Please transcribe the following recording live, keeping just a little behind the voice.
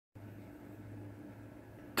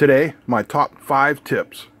Today, my top 5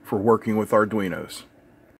 tips for working with Arduinos.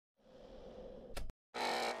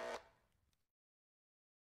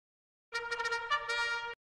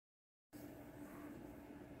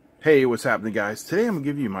 Hey, what's happening, guys? Today I'm going to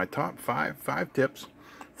give you my top 5 tips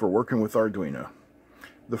for working with Arduino.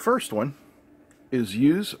 The first one is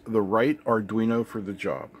use the right Arduino for the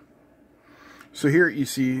job. So here you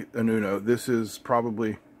see an Uno. This is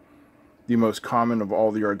probably the most common of all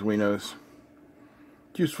the Arduinos.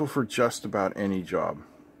 It's useful for just about any job.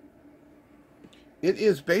 It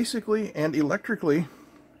is basically and electrically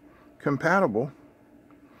compatible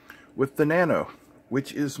with the Nano,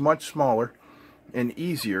 which is much smaller and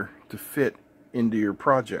easier to fit into your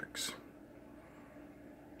projects.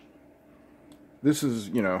 This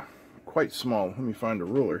is, quite small. Let me find a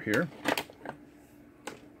ruler here.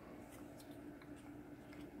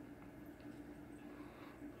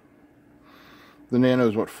 The Nano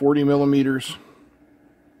is what, 40 millimeters?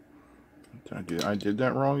 I did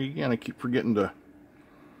that wrong again. I keep forgetting to...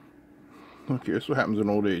 Okay, this is what happens in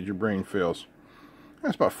old age. Your brain fails.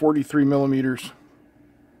 That's about 43 millimeters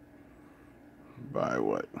by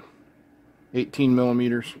what? 18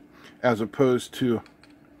 millimeters, as opposed to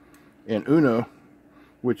an Uno,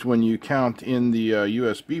 which when you count in the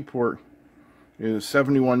USB port is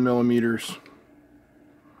 71 millimeters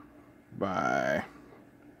by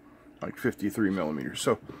like 53 millimeters.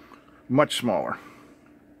 So much smaller,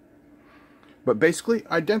 but basically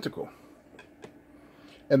identical.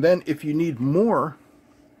 And then if you need more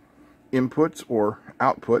inputs or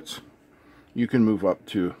outputs, you can move up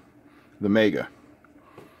to the Mega.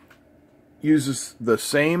 Uses the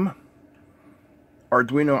same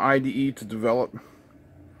Arduino IDE to develop,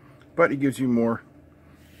 but it gives you more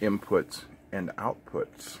inputs and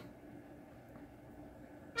outputs.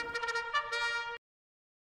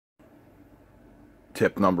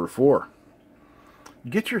 Tip number 4.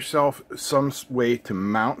 Get yourself some way to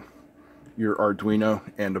mount your Arduino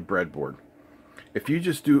and a breadboard. If you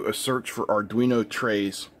just do a search for Arduino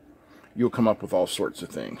trays, you'll come up with all sorts of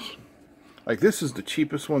things. Like this is the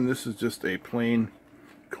cheapest one. This is just a plain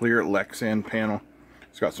clear Lexan panel.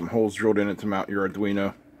 It's got some holes drilled in it to mount your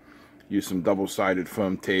Arduino. Use some double-sided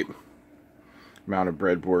foam tape. Mount a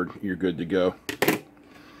breadboard, you're good to go.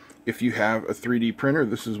 If you have a 3D printer,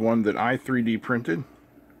 this is one that I 3D printed.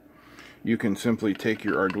 You can simply take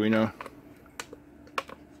your Arduino,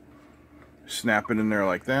 snap it in there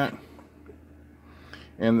like that,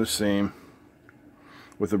 and the same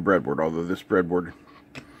with a breadboard, although this breadboard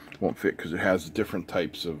won't fit because it has different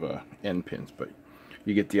types of end pins, but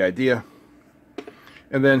you get the idea.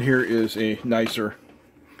 And then here is a nicer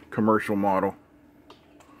commercial model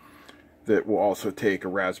that will also take a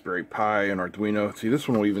Raspberry Pi and Arduino. See, this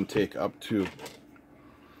one will even take up to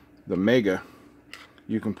the Mega.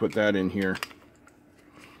 You can put that in here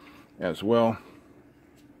as well,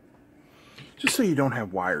 just so you don't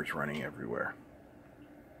have wires running everywhere.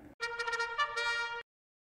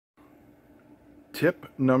 Tip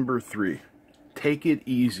number 3, take it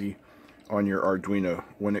easy on your Arduino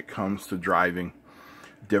when it comes to driving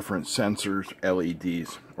different sensors,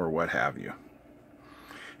 LEDs, or what have you.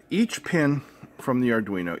 Each pin from the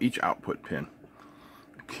Arduino, each output pin,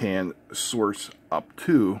 can source up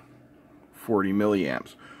to 40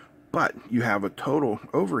 milliamps, but you have a total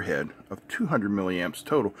overhead of 200 milliamps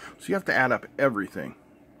total, so you have to add up everything.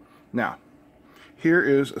 Now, here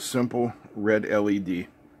is a simple red LED,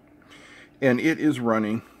 and it is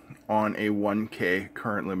running on a 1K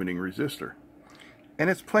current limiting resistor, and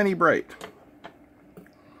it's plenty bright.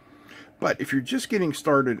 But if you're just getting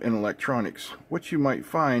started in electronics, what you might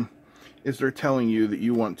find is they're telling you that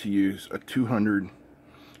you want to use a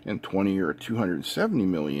 220 or a 270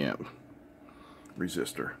 milliamp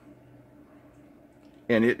resistor,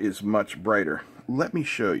 and it is much brighter. Let me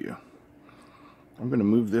show you. I'm going to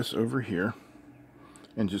move this over here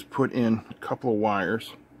and just put in a couple of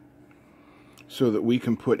wires so that we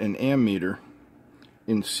can put an ammeter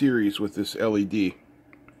in series with this LED,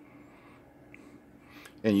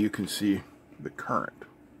 and you can see the current.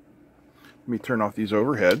 Let me turn off these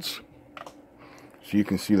overheads so you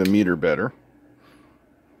can see the meter better.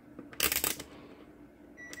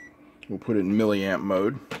 We'll put it in milliamp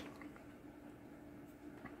mode.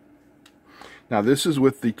 Now this is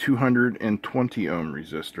with the 220 ohm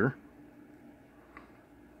resistor.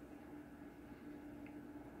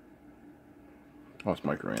 Oh, it's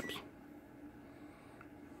microamps.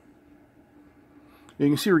 You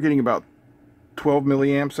can see we're getting about 12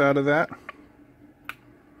 milliamps out of that.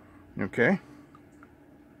 Okay.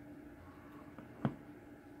 I'm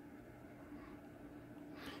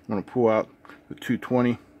going to pull out the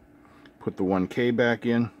 220, put the 1K back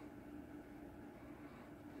in.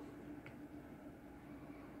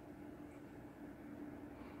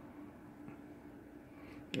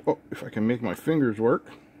 Oh, if I can make my fingers work.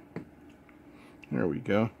 There we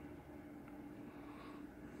go.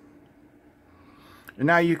 And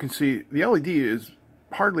now you can see the LED is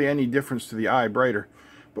hardly any difference to the eye brighter,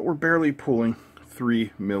 but we're barely pulling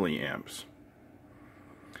 3 milliamps.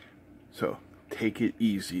 So take it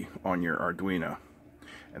easy on your Arduino.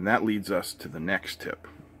 And that leads us to the next tip.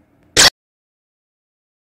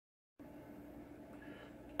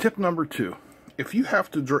 Tip number 2. If you have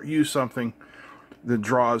to use something that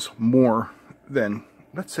draws more than,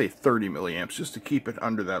 let's say, 30 milliamps, just to keep it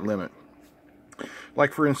under that limit.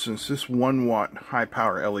 Like for instance, this 1 watt high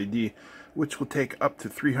power LED, which will take up to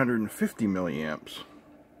 350 milliamps,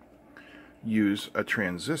 use a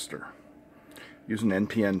transistor. Use an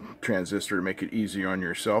NPN transistor to make it easier on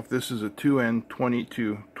yourself. This is a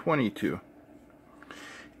 2N2222.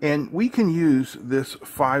 And we can use this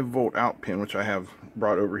 5-volt out pin, which I have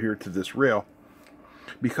brought over here to this rail,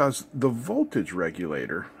 because the voltage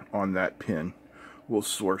regulator on that pin will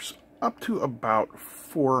source up to about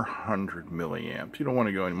 400 milliamps. You don't want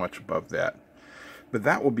to go any much above that. But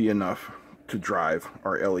that will be enough to drive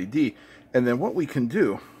our LED. And then what we can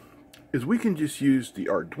do is we can just use the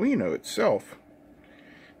Arduino itself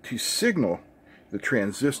to signal the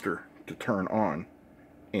transistor to turn on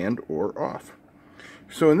and or off.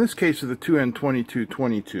 So in this case of the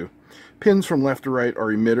 2N2222, pins from left to right are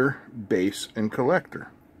emitter, base, and collector.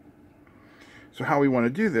 So how we want to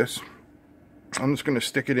do this, I'm just going to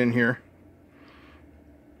stick it in here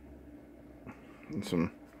in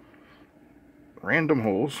some random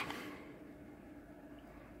holes.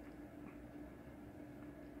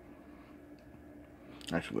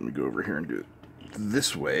 Actually, let me go over here and do it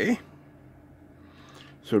this way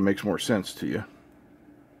so it makes more sense to you.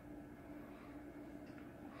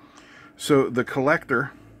 So the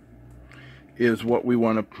collector is what we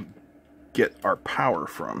want to get our power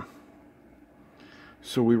from.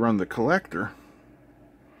 So we run the collector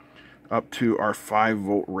up to our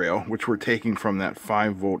 5-volt rail, which we're taking from that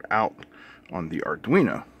 5-volt out on the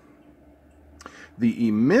Arduino.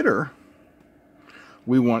 The emitter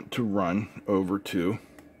we want to run over to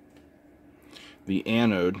the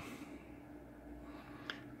anode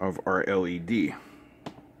of our LED.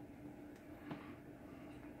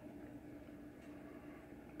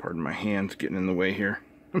 Pardon my hands getting in the way here.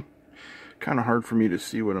 Kind of hard for me to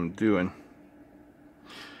see what I'm doing.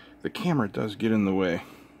 The camera does get in the way.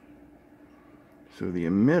 So the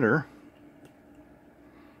emitter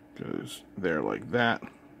goes there like that.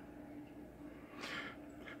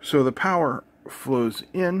 So the power flows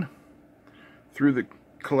in through the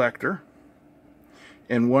collector,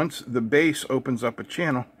 and once the base opens up a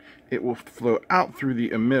channel, it will flow out through the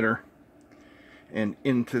emitter and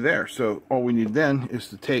into there. So all we need then is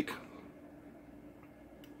to take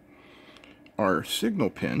our signal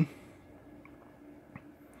pin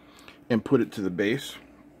and put it to the base.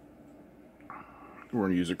 We're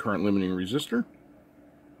going to use a current limiting resistor.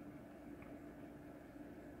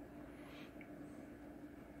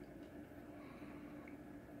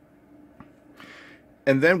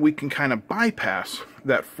 And then we can kind of bypass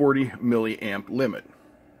that 40 milliamp limit.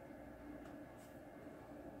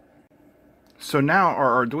 So now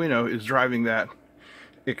our Arduino is driving that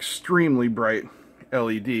extremely bright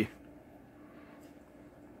LED,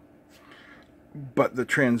 but the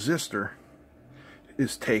transistor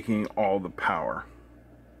is taking all the power.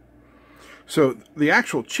 So the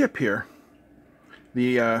actual chip here,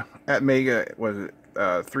 the Atmega, was it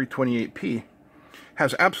 328P,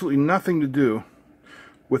 has absolutely nothing to do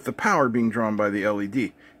with the power being drawn by the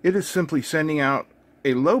LED. It is simply sending out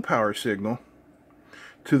a low power signal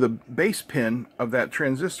to the base pin of that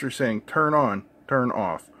transistor saying turn on, turn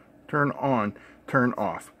off, turn on, turn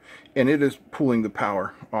off. And it is pulling the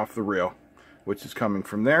power off the rail, which is coming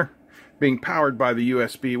from there, being powered by the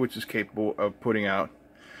USB, which is capable of putting out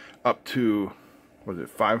up to, what is it,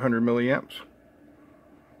 500 milliamps?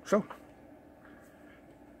 So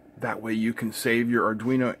that way you can save your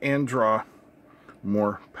Arduino and draw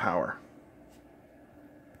more power.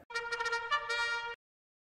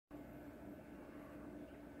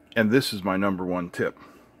 And this is my #1 tip.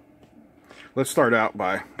 Let's start out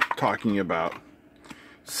by talking about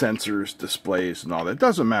sensors, displays, and all that. It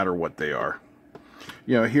doesn't matter what they are.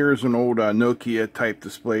 You know, here's an old Nokia type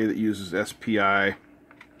display that uses SPI.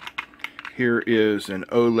 Here is an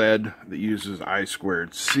OLED that uses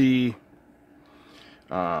I2C.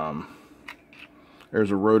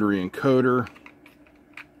 There's a rotary encoder.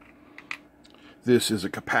 This is a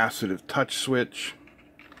capacitive touch switch.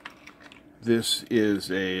 This is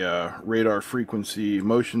a radar frequency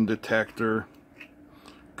motion detector,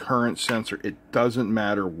 current sensor. It doesn't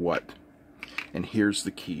matter what. And here's the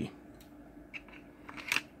key.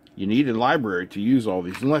 you need a library to use all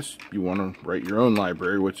these, unless you want to write your own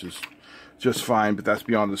library, which is just fine, but that's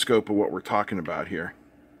beyond the scope of what we're talking about here.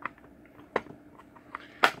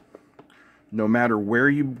 No matter where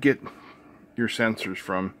you get your sensors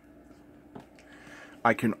from,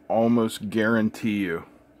 I can almost guarantee you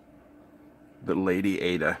that Lady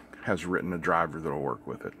Ada has written a driver that'll work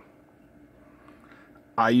with it.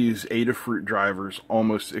 I use Adafruit drivers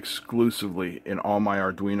almost exclusively in all my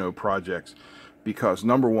Arduino projects because,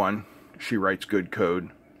 number one, she writes good code,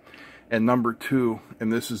 and number two,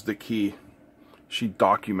 and this is the key, she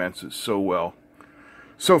documents it so well.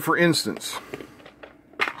 So for instance,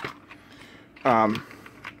 the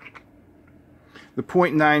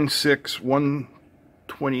 0.96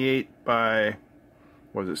 128 by,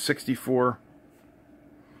 what is it, 64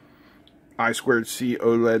 I2C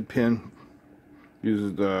OLED pin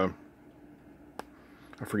uses the,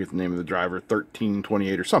 I forget the name of the driver,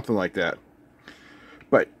 1328 or something like that.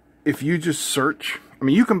 But if you just search, I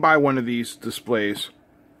mean, you can buy one of these displays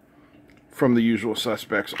from the usual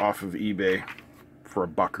suspects off of eBay for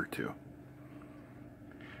 $1 or $2.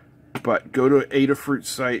 But go to Adafruit's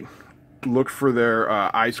site, look for their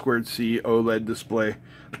I2C OLED display,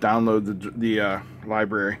 download the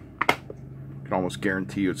library. I can almost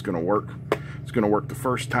guarantee you it's going to work. It's going to work the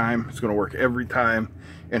first time, it's going to work every time,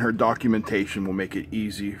 and her documentation will make it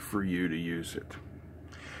easy for you to use it.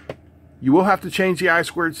 You will have to change the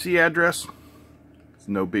I2C address. It's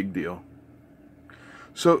no big deal.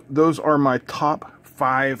 So those are my top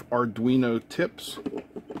 5 Arduino tips.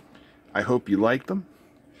 I hope you liked them.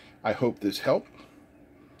 I hope this helped.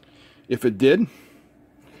 If it did,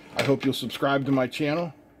 I hope you'll subscribe to my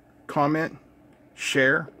channel, comment,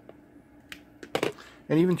 share,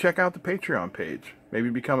 and even check out the Patreon page.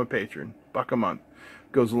 Maybe become a patron. $1 a month.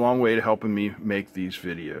 Goes a long way to helping me make these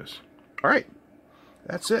videos. Alright,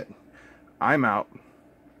 that's it. I'm out.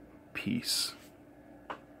 Peace.